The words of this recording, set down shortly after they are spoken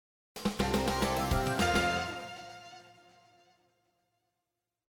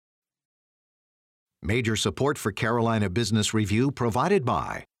Major support for Carolina Business Review provided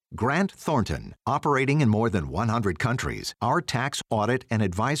by Grant Thornton. Operating in more than 100 countries, our tax, audit, and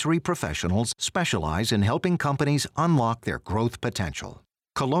advisory professionals specialize in helping companies unlock their growth potential.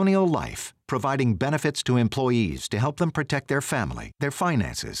 Colonial Life, providing benefits to employees to help them protect their family, their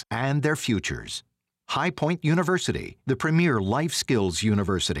finances, and their futures. High Point University, the premier life skills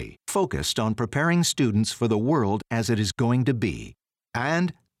university, focused on preparing students for the world as it is going to be.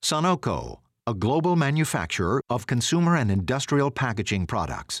 And Sonoco, a global manufacturer of consumer and industrial packaging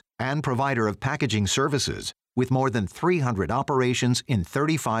products and provider of packaging services with more than 300 operations in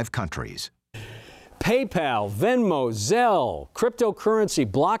 35 countries. PayPal, Venmo, Zelle, cryptocurrency,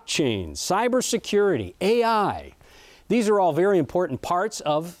 blockchain, cybersecurity, AI. These are all very important parts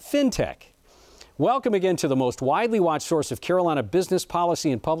of FinTech. Welcome again to the most widely watched source of Carolina business policy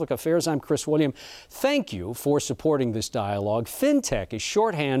and public affairs. I'm Chris William. Thank you for supporting this dialogue. FinTech is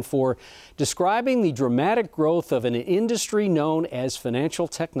shorthand for describing the dramatic growth of an industry known as financial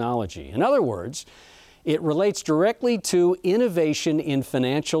technology. In other words, it relates directly to innovation in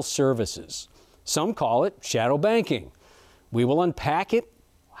financial services. Some call it shadow banking. We will unpack it,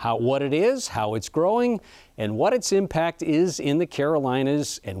 what it is, how it's growing, and what its impact is in the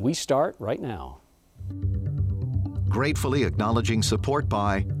Carolinas. And we start right now. Gratefully acknowledging support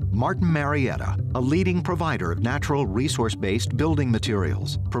by Martin Marietta, a leading provider of natural resource-based building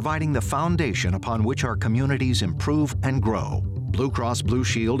materials, providing the foundation upon which our communities improve and grow. Blue Cross Blue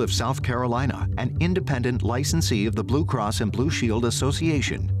Shield of South Carolina, an independent licensee of the Blue Cross and Blue Shield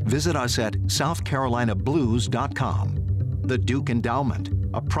Association. Visit us at southcarolinablues.com. The Duke Endowment,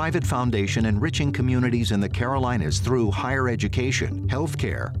 a private foundation enriching communities in the Carolinas through higher education,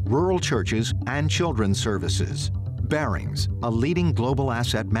 healthcare, rural churches, and children's services. Barings, a leading global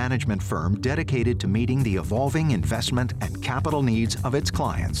asset management firm dedicated to meeting the evolving investment and capital needs of its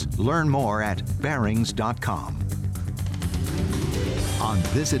clients. Learn more at barings.com. On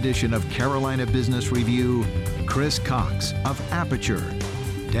this edition of Carolina Business Review, Chris Cox of Aperture,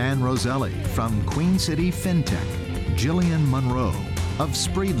 Dan Roselli from Queen City FinTech, Jillian Monroe of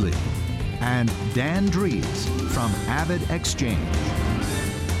Spreedly, and Dan Dries from Avid Exchange.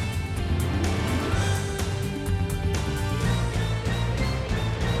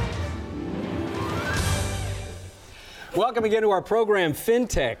 Welcome again to our program,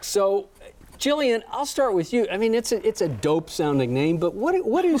 FinTech. So, Jillian, I'll start with you. I mean, it's a dope-sounding name, but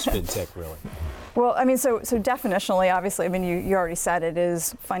what is FinTech really? Well, I mean, so definitionally, obviously, I mean, you already said it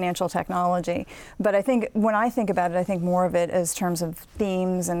is financial technology. But I think when I think about it, I think more of it as terms of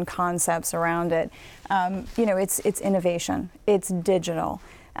themes and concepts around it. It's innovation. It's digital.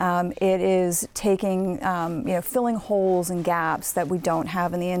 It is taking, filling holes and gaps that we don't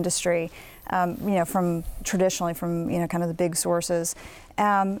have in the industry, from traditionally from, kind of the big sources.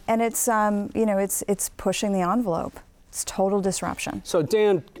 And it's pushing the envelope. It's total disruption. So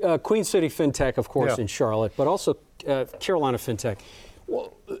Dan, Queen City FinTech, of course, in Charlotte, but also Carolina FinTech.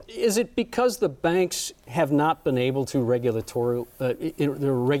 Well, is it because the banks have not been able to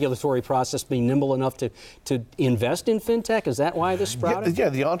the regulatory process being nimble enough to invest in FinTech? Is that why this sprouted? Yeah,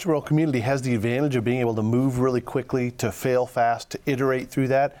 the entrepreneurial community has the advantage of being able to move really quickly, to fail fast, to iterate through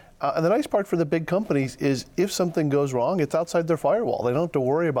that. And the nice part for the big companies is if something goes wrong, it's outside their firewall. They don't have to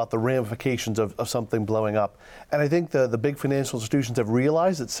worry about the ramifications of something blowing up. And I think the big financial institutions have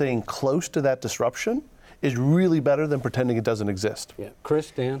realized that staying close to that disruption is really better than pretending it doesn't exist. Yeah. Chris,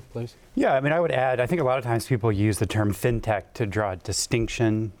 Dan, please. Yeah, I mean, I would add, I think a lot of times people use the term FinTech to draw a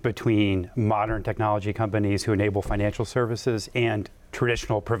distinction between modern technology companies who enable financial services and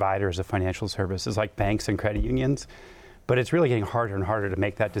traditional providers of financial services like banks and credit unions. But it's really getting harder and harder to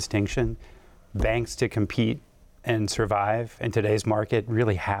make that distinction. Banks, to compete and survive in today's market,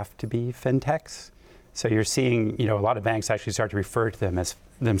 really have to be FinTechs. So you're seeing, a lot of banks actually start to refer to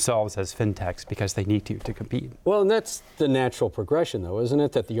themselves as FinTechs because they need to compete. Well, and that's the natural progression, though, isn't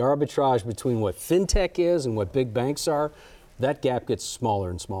it? That the arbitrage between what FinTech is and what big banks are, that gap gets smaller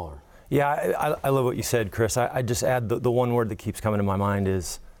and smaller. Yeah, I love what you said, Chris. I just add the one word that keeps coming to my mind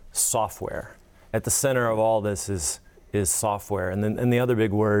is software. At the center of all this is software. And the other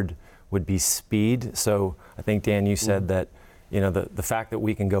big word would be speed. So I think, Dan, you said that, the fact that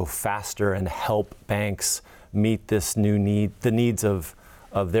we can go faster and help banks meet this new need, the needs of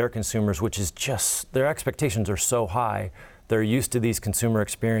their consumers, which is just, their expectations are so high. They're used to these consumer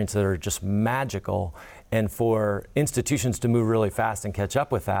experiences that are just magical. And for institutions to move really fast and catch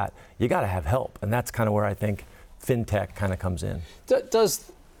up with that, you got to have help. And that's kind of where I think FinTech kind of comes in.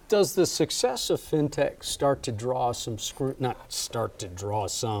 Does the success of FinTech start to draw some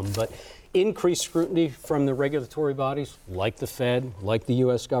but increased scrutiny from the regulatory bodies, like the Fed, like the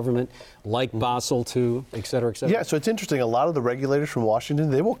U.S. government, like Basel II, et cetera, et cetera? Yeah, so it's interesting. A lot of the regulators from Washington,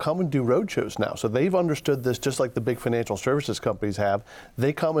 they will come and do roadshows now. So they've understood this just like the big financial services companies have.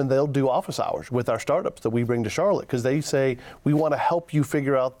 They come and they'll do office hours with our startups that we bring to Charlotte because they say, we want to help you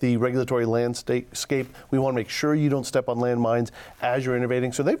figure out the regulatory landscape. We want to make sure you don't step on landmines as you're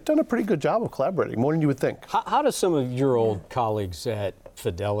innovating. So they've done a pretty good job of collaborating, more than you would think. How do some of your old colleagues at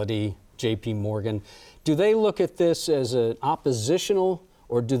Fidelity, JP Morgan, do they look at this as an oppositional,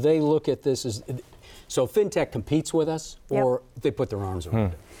 or do they look at this as, so fintech competes with us, or they put their arms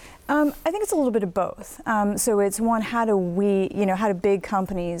around it? I think it's a little bit of both. So it's one, how do big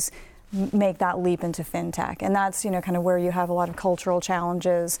companies make that leap into fintech? And that's, kind of where you have a lot of cultural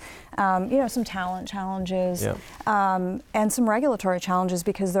challenges, some talent challenges, and some regulatory challenges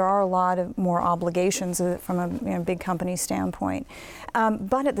because there are a lot of more obligations from a big company standpoint.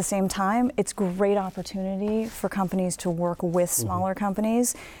 But at the same time, it's great opportunity for companies to work with smaller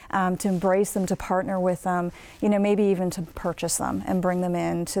companies, to embrace them, to partner with them, maybe even to purchase them and bring them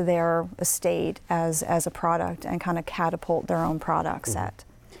into their estate as a product and kind of catapult their own product set.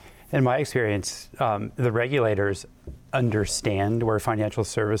 In my experience, the regulators understand where financial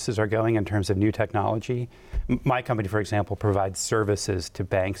services are going in terms of new technology. My company, for example, provides services to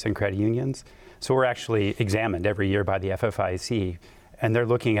banks and credit unions. So we're actually examined every year by the FFIEC, and they're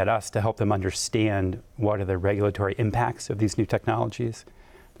looking at us to help them understand what are the regulatory impacts of these new technologies,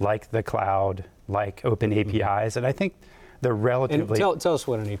 like the cloud, like open APIs. And I think they're relatively... And tell us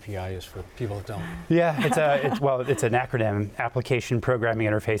what an API is for people that don't. Yeah, it's an acronym, Application Programming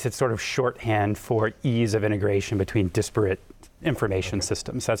Interface. It's sort of shorthand for ease of integration between disparate information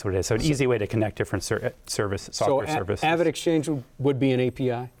systems. That's what it is. So an easy way to connect different software services. So AvidXchange would be an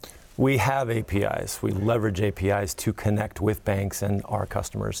API? We have APIs. We leverage APIs to connect with banks and our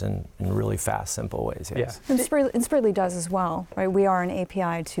customers in really fast, simple ways, yes. Yeah. And Spratley does as well, right? We are an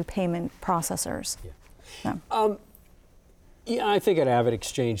API to payment processors. Yeah. Yeah, I think at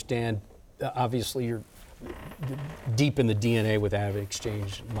AvidXchange, Dan, obviously you're deep in the DNA with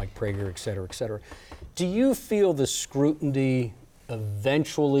AvidXchange, Mike Prager, et cetera, et cetera. Do you feel the scrutiny,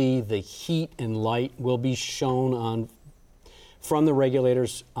 eventually the heat and light will be shown from the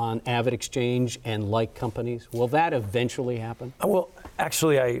regulators on AvidXchange and like companies? Will that eventually happen? Well,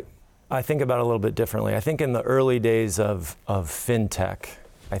 actually, I think about it a little bit differently. I think in the early days of fintech,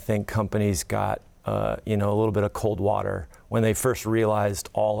 I think companies got a little bit of cold water when they first realized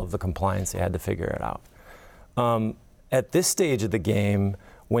all of the compliance they had to figure it out. At this stage of the game,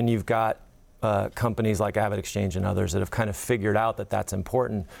 when you've got companies like AvidXchange and others that have kind of figured out that that's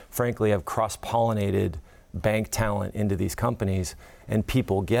important, frankly, have cross-pollinated bank talent into these companies, and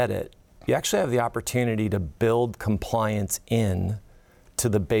people get it, you actually have the opportunity to build compliance in to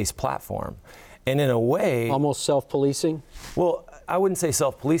the base platform. And in a way... Almost self-policing? Well, I wouldn't say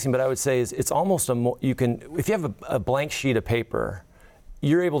self-policing, but I would say it's almost if you have a blank sheet of paper,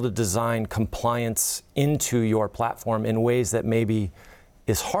 you're able to design compliance into your platform in ways that maybe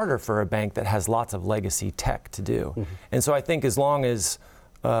is harder for a bank that has lots of legacy tech to do. Mm-hmm. And so I think as long as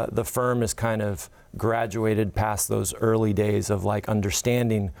the firm is kind of graduated past those early days of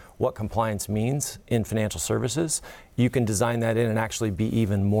understanding what compliance means in financial services, you can design that in and actually be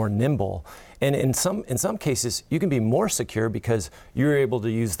even more nimble. And in some cases, you can be more secure because you're able to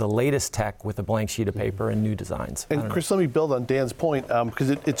use the latest tech with a blank sheet of paper and new designs. And Chris, let me build on Dan's point,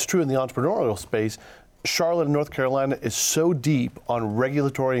 because it's true in the entrepreneurial space. Charlotte and North Carolina is so deep on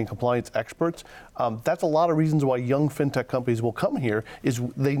regulatory and compliance experts. That's a lot of reasons why young fintech companies will come here, is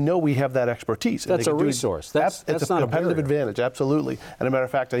they know we have that expertise. That's a resource. That's it's not a competitive advantage, absolutely. And a matter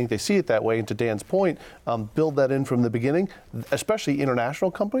of fact, I think they see it that way. And to Dan's point, build that in from the beginning, especially international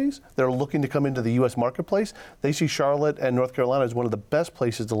companies that are looking to come into the U.S. marketplace. They see Charlotte and North Carolina as one of the best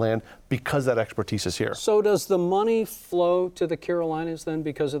places to land because that expertise is here. So does the money flow to the Carolinas then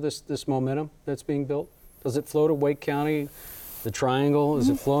because of this momentum that's being built? Does it flow to Wake County, the Triangle? Is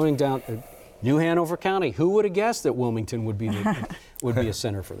it flowing down New Hanover County? Who would have guessed that Wilmington would be a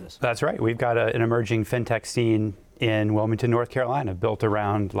center for this? That's right. We've got an emerging fintech scene in Wilmington, North Carolina, built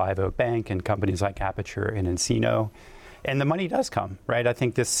around Live Oak Bank and companies like Aperture and Encino. And the money does come, right? I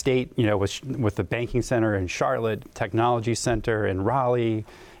think this state, with the banking center in Charlotte, technology center in Raleigh,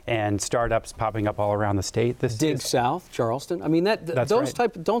 and startups popping up all around the state. Dig South, Charleston. I mean, those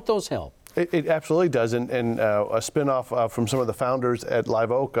right. Don't those help? It absolutely does, and a spinoff from some of the founders at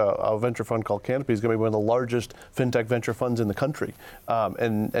Live Oak, a venture fund called Canopy, is going to be one of the largest fintech venture funds in the country.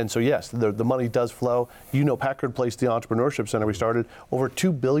 And so yes, the money does flow. Packard Place, the entrepreneurship center we started, over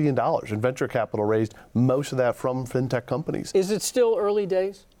 $2 billion in venture capital raised, most of that from fintech companies. Is it still early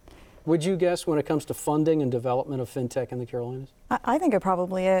days? would you guess, when it comes to funding and development of fintech in the Carolinas? I think it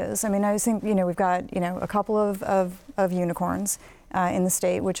probably is. I mean, I think, we've got, a couple of unicorns in the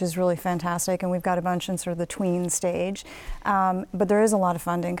state, which is really fantastic, and we've got a bunch in sort of the tween stage. But there is a lot of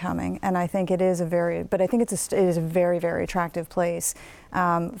funding coming, and I think it is it is a very, very attractive place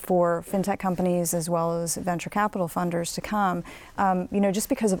for fintech companies as well as venture capital funders to come. Just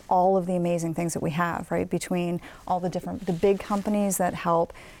because of all of the amazing things that we have, right? Between all the big companies that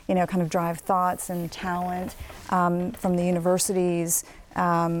help, kind of drive thoughts and talent from the universities.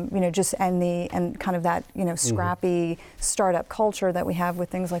 And kind of that, scrappy startup culture that we have with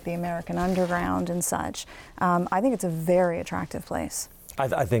things like the American Underground and such. I think it's a very attractive place.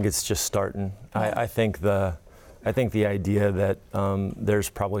 I think it's just starting. Yeah. I think the idea that there's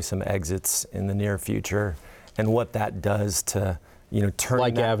probably some exits in the near future, and what that does to turn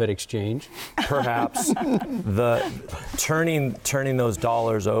like AvidXchange, perhaps turning those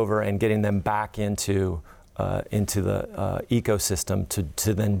dollars over and getting them back into the ecosystem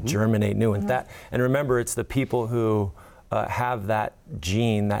to then germinate new ones. And remember, it's the people who have that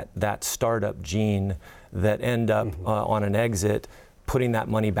gene, that startup gene, that end up on an exit, putting that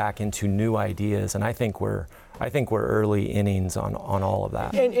money back into new ideas. And I think we're early innings on all of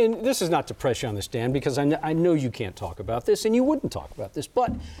that. And this is not to press you on this, Dan, because I know you can't talk about this, and you wouldn't talk about this,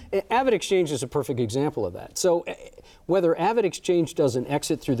 but AvidXchange is a perfect example of that. So whether AvidXchange does an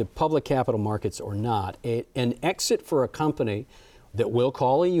exit through the public capital markets or not, an exit for a company that we'll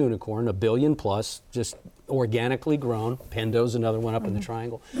call a unicorn, $1 billion plus, just organically grown. Pendo's another one up in the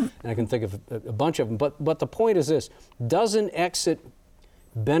triangle, and I can think of a bunch of them. But the point is this: does an exit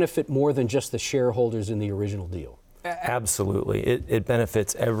benefit more than just the shareholders in the original deal? Absolutely. It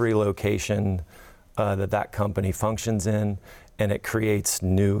benefits every location that company functions in, and it creates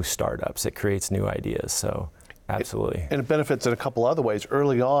new startups. It creates new ideas. So absolutely. And it benefits in a couple other ways.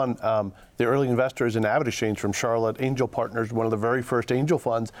 Early on, the early investors in AvidXchange from Charlotte, Angel Partners, one of the very first angel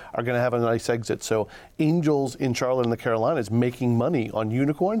funds, are going to have a nice exit. So angels in Charlotte and the Carolinas making money on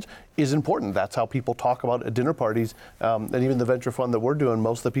unicorns is important. That's how people talk about at dinner parties. And even the venture fund that we're doing,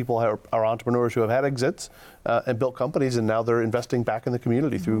 most of the people are entrepreneurs who have had exits and built companies, and now they're investing back in the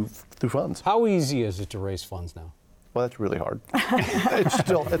community through funds. How easy is it to raise funds now? Well, that's really hard. It's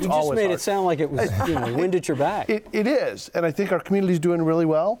you always just made hard. it sound like it was, wind at your back. It is, and I think our community is doing really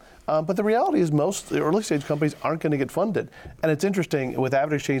well. But the reality is most the early stage companies aren't going to get funded. And it's interesting, with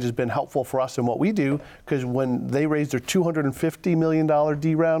AvidXchange has been helpful for us in what we do, because when they raised their $250 million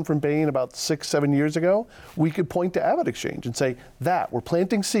D round from Bain about 6-7 years ago, we could point to AvidXchange and say that we're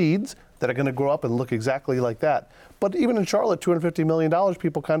planting seeds that are going to grow up and look exactly like that. But even in Charlotte, $250 million,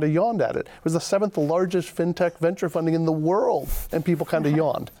 people kind of yawned at it. It was the 7th largest fintech venture funding in the world, and people kind of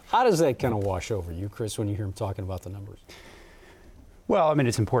yawned. How does that kind of wash over you, Chris, when you hear him talking about the numbers? Well, I mean,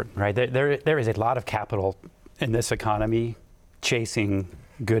 it's important, right? There is a lot of capital in this economy chasing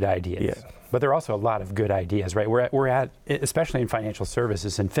good ideas. Yeah. But there are also a lot of good ideas, right? We're at, especially in financial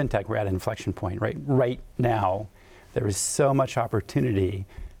services and fintech, we're at an inflection point, right? Right now, there is so much opportunity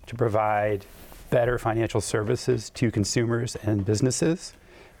to provide better financial services to consumers and businesses.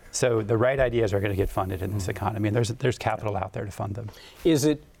 So the right ideas are going to get funded in this economy, and there's capital out there to fund them. Is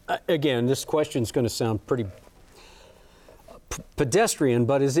it, again, this question is going to sound pretty pedestrian,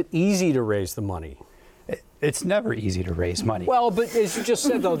 but is it easy to raise the money? It's never easy to raise money. Well, but as you just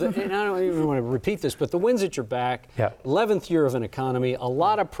said, though, and I don't even want to repeat this, but the wind's at your back, 11th year of an economy, a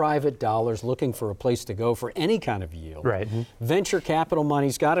lot of private dollars looking for a place to go for any kind of yield. Right. Venture capital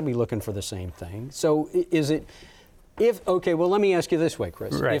money's got to be looking for the same thing. So is it, well, let me ask you this way,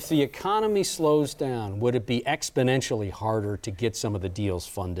 Chris. Right. If the economy slows down, would it be exponentially harder to get some of the deals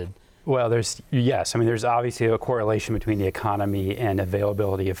funded? Well, there's obviously a correlation between the economy and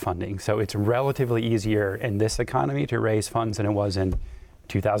availability of funding. So it's relatively easier in this economy to raise funds than it was in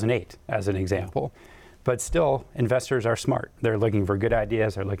 2008, as an example. But still, investors are smart. They're looking for good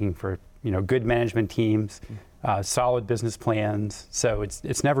ideas. They're looking for good management teams, solid business plans. So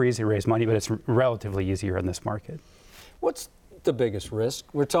it's never easy to raise money, but it's relatively easier in this market. What's the biggest risk?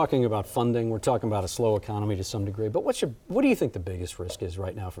 We're talking about funding. We're talking about a slow economy to some degree. But what do you think the biggest risk is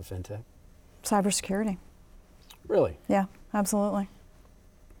right now for fintech? Cybersecurity. Really? Yeah, absolutely.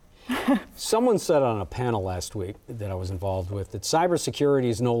 Someone said on a panel last week that I was involved with that cybersecurity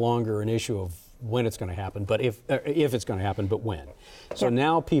is no longer an issue of when it's going to happen, but if it's going to happen, but when. So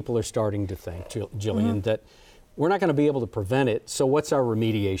now people are starting to think, Jillian, that we're not going to be able to prevent it. So what's our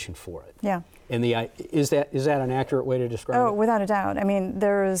remediation for it? Yeah. And is that an accurate way to describe it? Oh, without a doubt. I mean,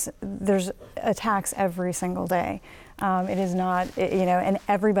 there's attacks every single day. It is not, and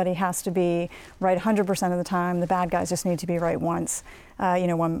everybody has to be right 100% of the time. The bad guys just need to be right once,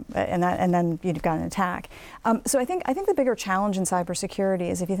 and then you've got an attack. So I think the bigger challenge in cybersecurity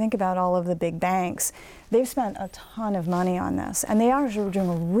is if you think about all of the big banks, they've spent a ton of money on this, and they are doing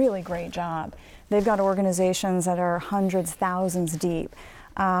a really great job. They've got organizations that are hundreds, thousands deep.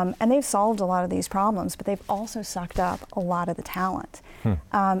 And they've solved a lot of these problems, but they've also sucked up a lot of the talent.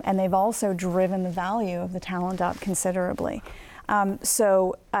 And they've also driven the value of the talent up considerably.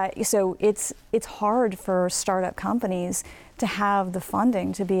 So it's hard for startup companies to have the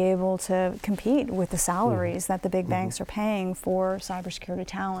funding to be able to compete with the salaries that the big banks are paying for cybersecurity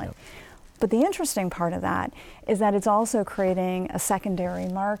talent. Yep. But the interesting part of that is that it's also creating a secondary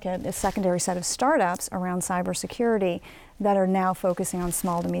market, a secondary set of startups around cybersecurity that are now focusing on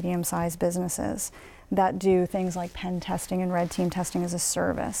small to medium-sized businesses that do things like pen testing and red team testing as a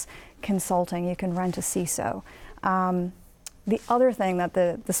service, consulting. You can rent a CISO. The other thing that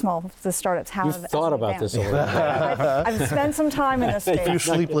the startups have. You've thought about this a little bit. I've spent some time in this space. A few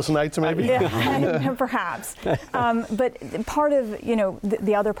sleepless nights, maybe. Yeah, perhaps. But part of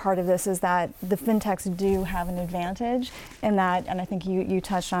the other part of this is that the fintechs do have an advantage in that, and I think you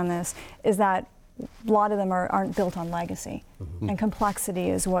touched on this, is that a lot of them aren't built on legacy, and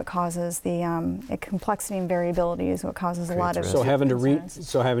complexity is what causes complexity and variability is what causes a lot of. So having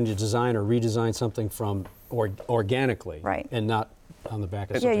to design or redesign something from organically, right, and not on the back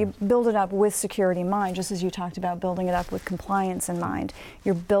of something. Yeah, you build it up with security in mind, just as you talked about building it up with compliance in mind.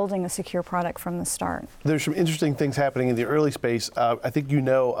 You're building a secure product from the start. There's some interesting things happening in the early space. I think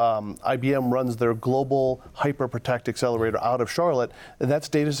IBM runs their global HyperProtect accelerator out of Charlotte, and that's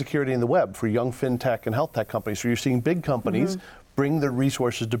data security in the web for young fintech and health tech companies. So you're seeing big companies bring their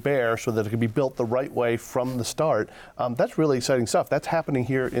resources to bear so that it can be built the right way from the start. That's really exciting stuff. That's happening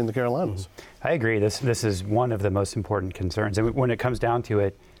here in the Carolinas. I agree. This is one of the most important concerns. And when it comes down to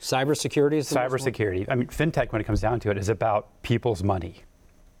it, cybersecurity is cybersecurity. I mean, fintech, when it comes down to it, is about people's money.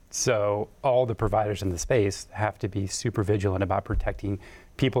 So all the providers in the space have to be super vigilant about protecting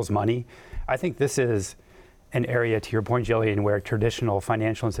people's money. I think this is an area, to your point, Jillian, where traditional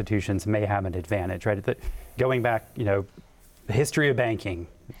financial institutions may have an advantage, right? Going back, the history of banking,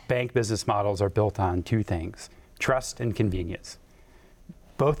 bank business models are built on two things: trust and convenience.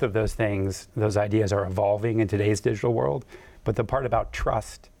 Both of those things, those ideas are evolving in today's digital world. But the part about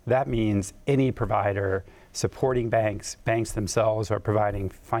trust, that means any provider supporting banks themselves, or providing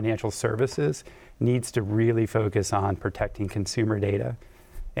financial services needs to really focus on protecting consumer data.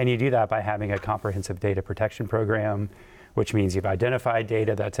 And you do that by having a comprehensive data protection program, which means you've identified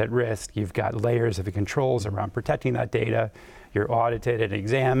data that's at risk, you've got layers of controls around protecting that data, you're audited and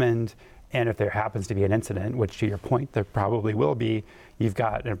examined, and if there happens to be an incident, which to your point, there probably will be, you've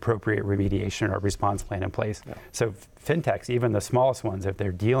got an appropriate remediation or response plan in place. Yeah. So fintechs, even the smallest ones, if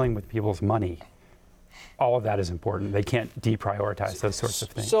they're dealing with people's money, all of that is important. They can't deprioritize those sorts of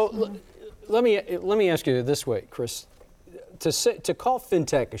things. So let me ask you this way, Chris. To call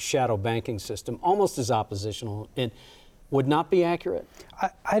fintech a shadow banking system almost as oppositional and would not be accurate?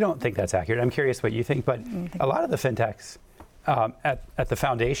 I don't think that's accurate. I'm curious what you think, but a lot of the fintechs at the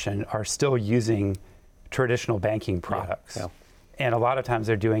foundation are still using traditional banking products. Yeah. And a lot of times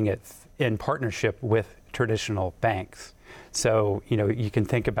they're doing it in partnership with traditional banks. So, you can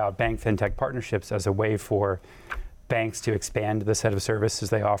think about bank-fintech partnerships as a way for banks to expand the set of services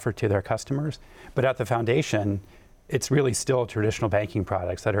they offer to their customers. But at the foundation, it's really still traditional banking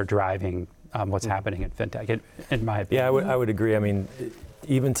products that are driving what's happening in fintech, in my opinion. Yeah, I would agree. I mean,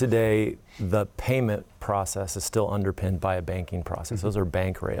 even today, the payment process is still underpinned by a banking process. Those are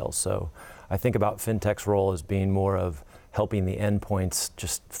bank rails. So I think about fintech's role as being more of helping the endpoints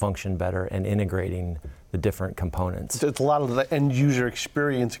just function better and integrating the different components. It's a lot of the end user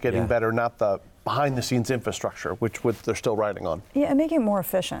experience getting better, not the behind the scenes infrastructure, which they're still riding on. Yeah, and making it more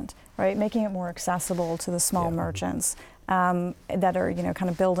efficient, right? Making it more accessible to the small merchants that are, kind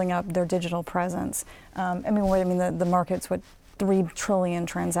of building up their digital presence. The market's 3 trillion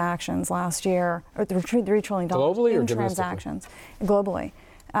transactions last year, or $3 trillion globally in transactions globally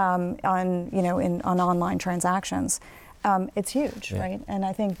on online transactions. It's huge, right? And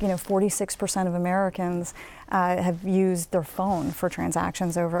I think 46% of Americans have used their phone for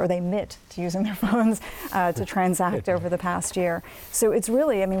transactions or they admit to using their phones to transact over the past year. So it's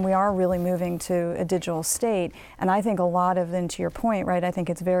really, we are really moving to a digital state, and I think a lot of, and to your point, right? I think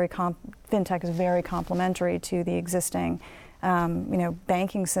it's fintech is very complementary to the existing,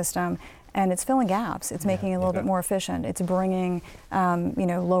 banking system. And it's filling gaps. It's making it a little bit more efficient. It's bringing,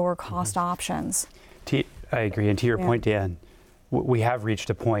 lower cost options. I agree. And to your point, Dan, we have reached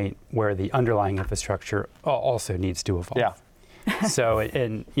a point where the underlying infrastructure also needs to evolve. Yeah. So,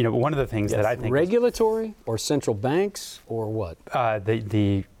 and one of the things that I think regulatory or central banks or what?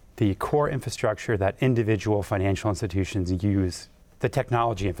 The core infrastructure that individual financial institutions use, the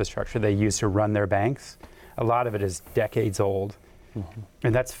technology infrastructure they use to run their banks, a lot of it is decades old. Mm-hmm.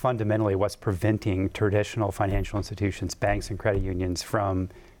 And that's fundamentally what's preventing traditional financial institutions, banks and credit unions from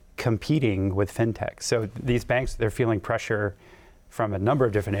competing with fintech. So these banks, they're feeling pressure from a number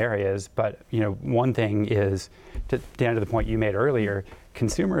of different areas, but one thing is, down to the point you made earlier,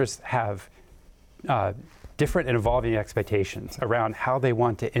 consumers have different and evolving expectations around how they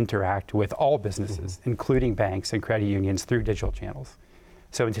want to interact with all businesses, mm-hmm. including banks and credit unions through digital channels.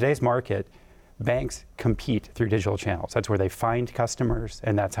 So in today's market, banks compete through digital channels. That's where they find customers,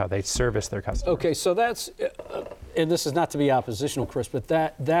 and that's how they service their customers. Okay, so that's, and this is not to be oppositional, Chris, but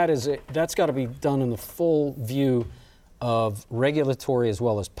that's got to be done in the full view of regulatory as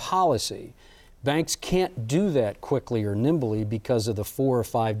well as policy. Banks can't do that quickly or nimbly because of the 4 or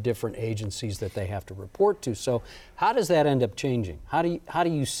 5 different agencies that they have to report to. So how does that end up changing? How do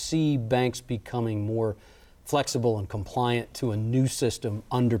you see banks becoming more flexible and compliant to a new system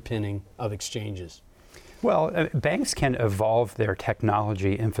underpinning of exchanges? Well, banks can evolve their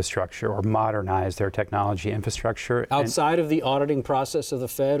technology infrastructure or modernize their technology infrastructure. Outside of the auditing process of the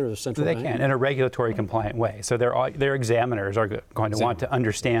Fed or the central bank? They can, in a regulatory compliant way. So their examiners are going to want to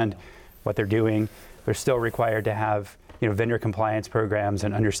understand what they're doing. They're still required to have vendor compliance programs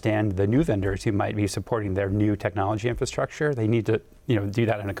and understand the new vendors who might be supporting their new technology infrastructure. They need to do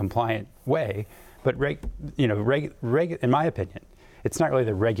that in a compliant way. But in my opinion, it's not really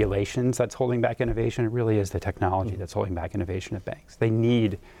the regulations that's holding back innovation. It really is the technology that's holding back innovation at banks. They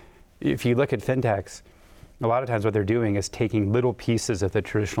need, if you look at fintechs, a lot of times what they're doing is taking little pieces of the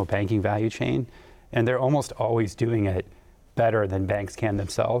traditional banking value chain, and they're almost always doing it better than banks can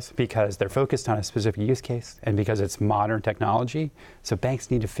themselves because they're focused on a specific use case and because it's modern technology. So banks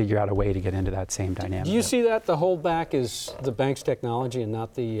need to figure out a way to get into that same dynamic. Do you see that the holdback is the bank's technology and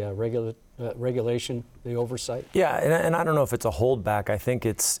not the regulation, the oversight? Yeah, and I don't know if it's a holdback. I think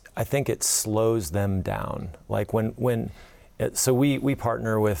it slows them down. Like so we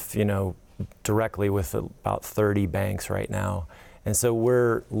partner with directly with about 30 banks right now, and so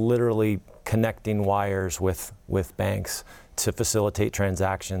we're literally connecting wires with banks to facilitate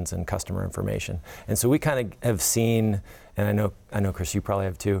transactions and customer information. And so we kind of have seen, and I know Chris, you probably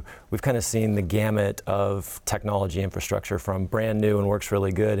have too, we've kind of seen the gamut of technology infrastructure from brand new and works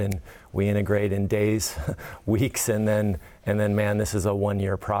really good, and we integrate in days, weeks, and then man, this is a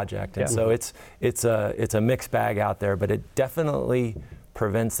 1-year project. And so it's a mixed bag out there, but it definitely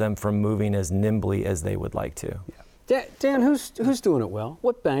prevents them from moving as nimbly as they would like to. Yeah. Dan, who's doing it well?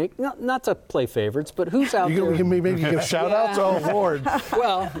 What bank? Not to play favorites, but who's out there? Maybe you give shout outs? Oh, Lord.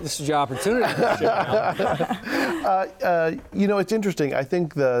 Well, this is your opportunity. It's interesting. I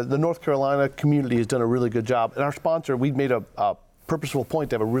think the North Carolina community has done a really good job. And our sponsor, we've made a purposeful point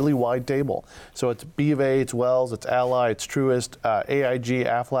to have a really wide table. So it's B of A, it's Wells, it's Ally, it's Truist, AIG,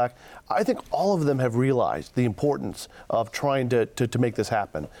 Aflac. I think all of them have realized the importance of trying to make this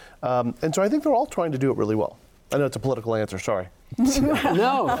happen. And so I think they're all trying to do it really well. I know it's a political answer, sorry.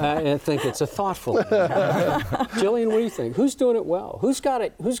 No, I think it's a thoughtful answer. Jillian, what do you think? Who's doing it well? Who's got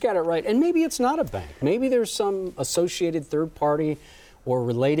it right? And maybe it's not a bank. Maybe there's some associated third party or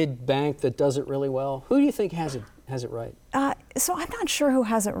related bank that does it really well. Who do you think has it right? So I'm not sure who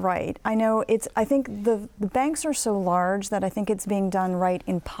has it right. I think the banks are so large that I think it's being done right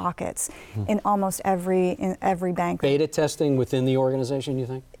in pockets in almost every bank. Beta testing within the organization, you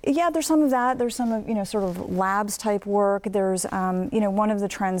think? Yeah, there's some of that. There's some of, sort of labs type work. There's, one of the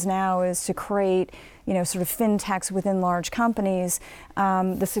trends now is to create, sort of fintechs within large companies.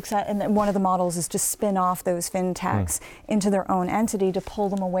 The success, and one of the models is to spin off those fintechs into their own entity to pull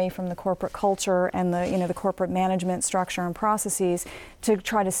them away from the corporate culture and the corporate management structure and processes to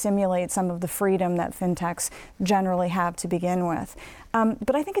try to simulate some of the freedom that fintechs generally have to begin with.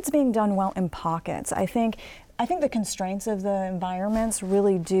 But I think it's being done well in pockets. I think the constraints of the environments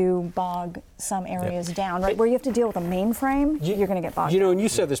really do bog some areas down, right? Where you have to deal with a mainframe, you're going to get bogged down. And you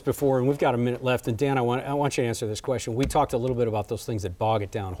said this before, and we've got a minute left. And Dan, I want you to answer this question. We talked a little bit about those things that bog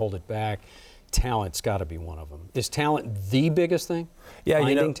it down, hold it back. Talent's got to be one of them. Is talent the biggest thing? Yeah,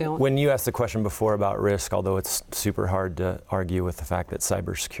 Finding talent? When you asked the question before about risk, although it's super hard to argue with the fact that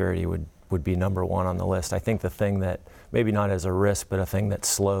cybersecurity would be number one on the list, I think the thing that, maybe not as a risk, but a thing that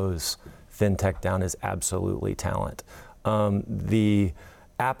slows fintech down is absolutely talent. The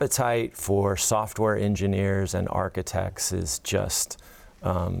appetite for software engineers and architects is just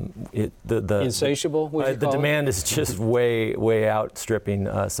Insatiable? The demand is just way outstripping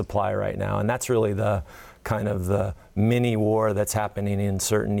supply right now, and that's really the kind of the mini war that's happening in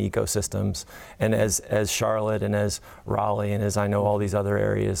certain ecosystems. And as Charlotte and as Raleigh and as I know all these other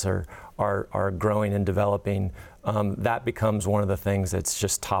areas are growing and developing, that becomes one of the things that's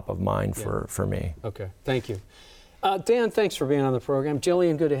just top of mind for me. Okay, thank you. Dan, thanks for being on the program.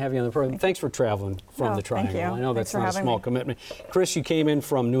 Jillian, good to have you on the program. Thanks for traveling from the Triangle. Thank you. I know Thanks that's not a small commitment. Chris, you came in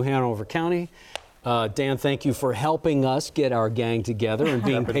from New Hanover County. Dan, thank you for helping us get our gang together and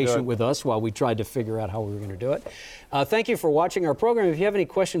being patient with us while we tried to figure out how we were going to do it. Thank you for watching our program. If you have any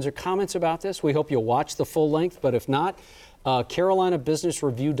questions or comments about this, we hope you'll watch the full length, but if not,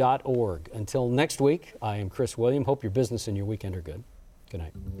 CarolinaBusinessReview.org. Until next week, I am Chris William. Hope your business and your weekend are good. Good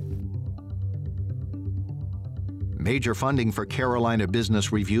night. Major funding for Carolina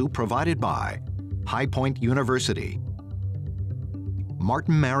Business Review provided by High Point University,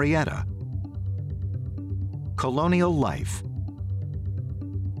 Martin Marietta, Colonial Life,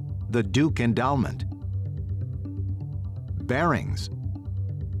 the Duke Endowment, Barings,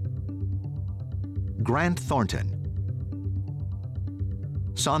 Grant Thornton,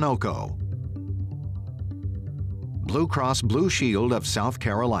 Sonoco, Blue Cross Blue Shield of South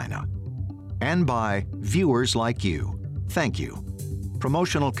Carolina, and by viewers like you. Thank you.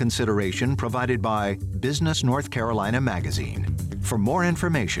 Promotional consideration provided by Business North Carolina Magazine. For more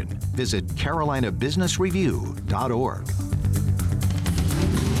information, visit CarolinaBusinessReview.org.